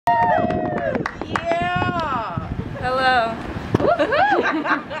Yeah! Hello.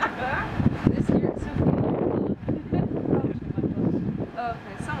 This year it's so beautiful. Oh,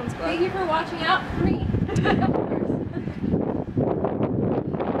 okay, someone's glad. Thank you for watching out for me.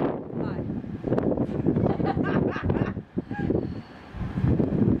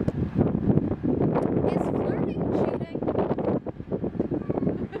 Is flirting cheating?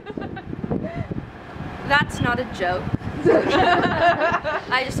 That's not a joke.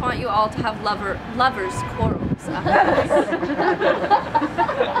 I just want you all to have lovers' quarrels after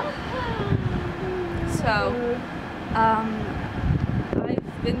this. So,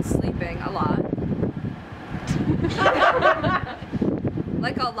 I've been sleeping a lot.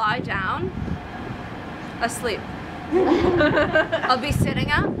 Like I'll lie down, asleep. I'll be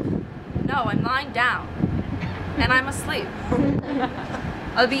sitting up. No, I'm lying down, and I'm asleep.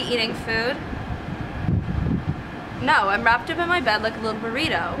 I'll be eating food. No, I'm wrapped up in my bed like a little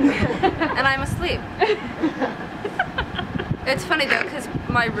burrito, and I'm asleep. It's funny though, because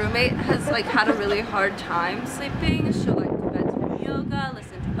my roommate has like had a really hard time sleeping. She'll like do bedtime yoga,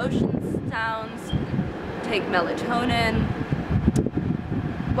 listen to ocean sounds, take melatonin.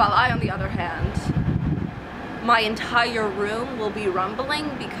 While I, on the other hand, my entire room will be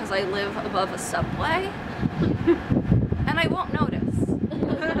rumbling because I live above a subway, and I won't notice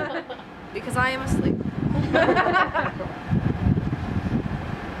because I am asleep.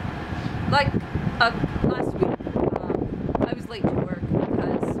 Like last week, I was late to work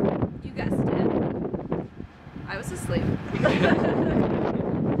because, you guessed it, I was asleep.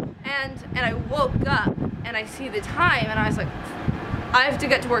 and I woke up and I see the time and I was like, I have to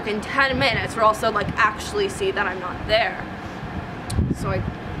get to work in 10 minutes or else they'll like actually see that I'm not there. So I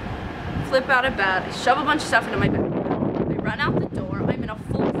flip out of bed, I shove a bunch of stuff into my bag, I run out the door, I'm in a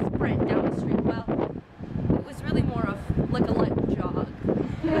full sprint down the street. Well, it was really more of like a light jog.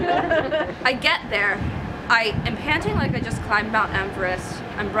 I get there, I am panting like I just climbed Mount Everest,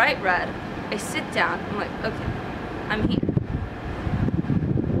 I'm bright red, I sit down, I'm like, okay, I'm here.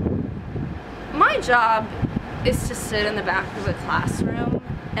 My job is to sit in the back of a classroom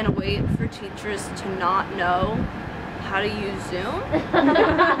and wait for teachers to not know how to use Zoom.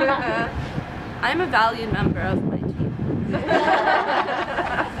 I'm a valued member of my team.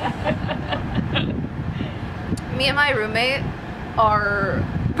 Me and my roommate are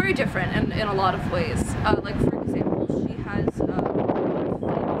very different in a lot of ways. Like for example, she has famous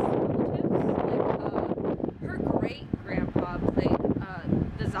relatives. Her great-grandpa played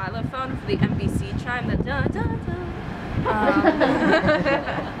the xylophone for the NBC chime, the da da da.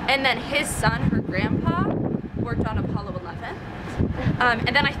 And then his son, her grandpa, worked on Apollo 11.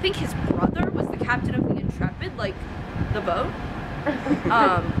 And then I think his brother was the captain of the Intrepid, like the boat.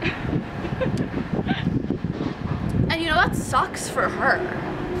 And you know, that sucks for her.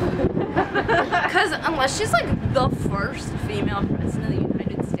 Because unless she's like the first female president of the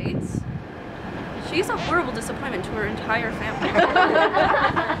United States, she's a horrible disappointment to her entire family.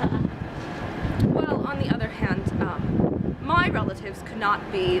 Well, on the other hand, my relatives could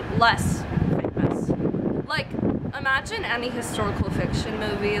not be less famous. Like, imagine any historical fiction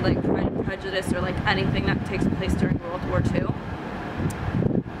movie, like Pride and Prejudice, or like anything that takes place during World War II.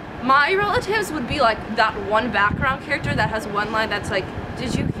 My relatives would be like that one background character that has one line that's like,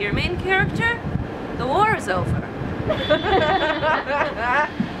 "Did you hear, main character? The war is over."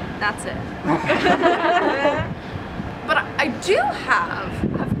 That's it. But I do have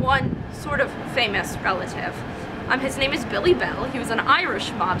one sort of famous relative. His name is Billy Bell. He was an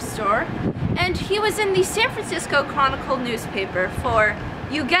Irish mobster, and he was in the San Francisco Chronicle newspaper for,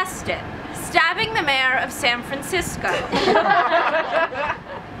 you guessed it, stabbing the mayor of San Francisco.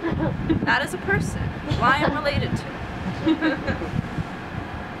 That is a person who I am related to.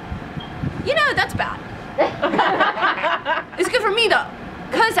 You know, that's bad. It's good for me though,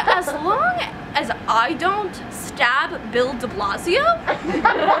 because as long as I don't stab Bill de Blasio,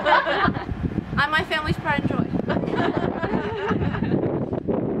 I'm my family's pride and joy.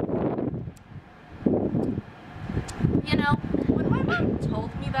 You know, when my mom told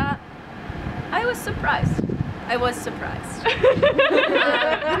me that, I was surprised. I was surprised.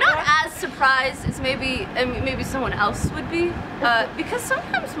 Not as surprised as maybe someone else would be, because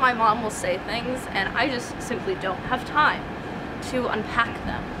sometimes my mom will say things and I just simply don't have time to unpack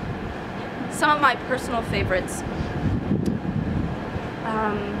them. Some of my personal favorites,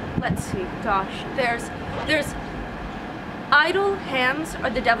 let's see, gosh, there's idle hands are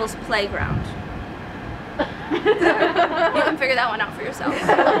the devil's playground. You can figure that one out for yourself.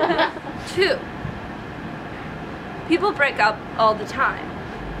 2, people break up all the time.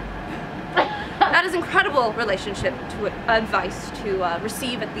 That is incredible relationship advice to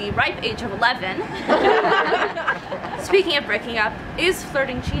receive at the ripe age of 11. Speaking of breaking up, is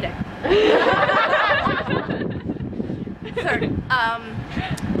flirting cheating? Third,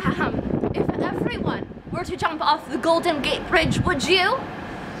 if everyone were to jump off the Golden Gate Bridge, would you?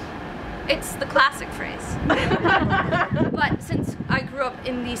 It's the classic phrase. But since I grew up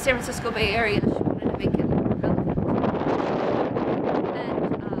in the San Francisco Bay Area, she wanted to make it relevant.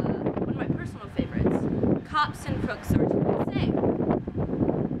 And one of my personal favorites, cops and crooks are the same.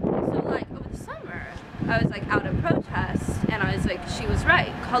 So like over the summer, I was like out at protest, and I was like, she was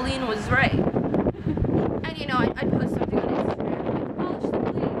right. Colleen was right. And you know, I'd post something on Instagram, like, abolish the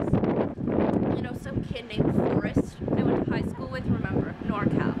police. You know, some kid named Forrest I went to high school with, remember,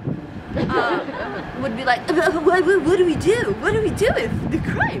 NorCal, would be like, what do we do? What do we do if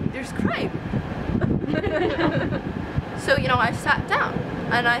there's crime? So, you know, I sat down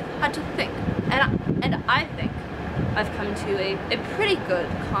and I had to think. And I think I've come to a pretty good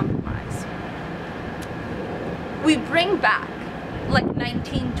compromise. We bring back like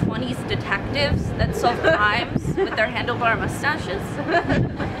 1920s detectives that solve crimes with their handlebar mustaches.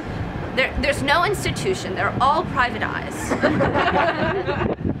 There's no institution, they're all privatized.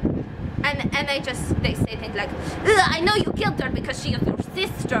 And they say things like, I know you killed her because she is your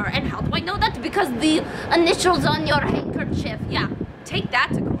sister, and how do I know that? Because the initials on your handkerchief. Yeah, take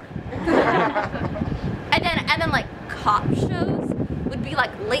that to court. and then like cop shows would be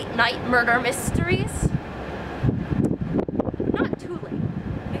like late night murder mysteries. Not too late,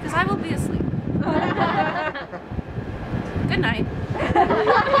 because I will be asleep. Good night.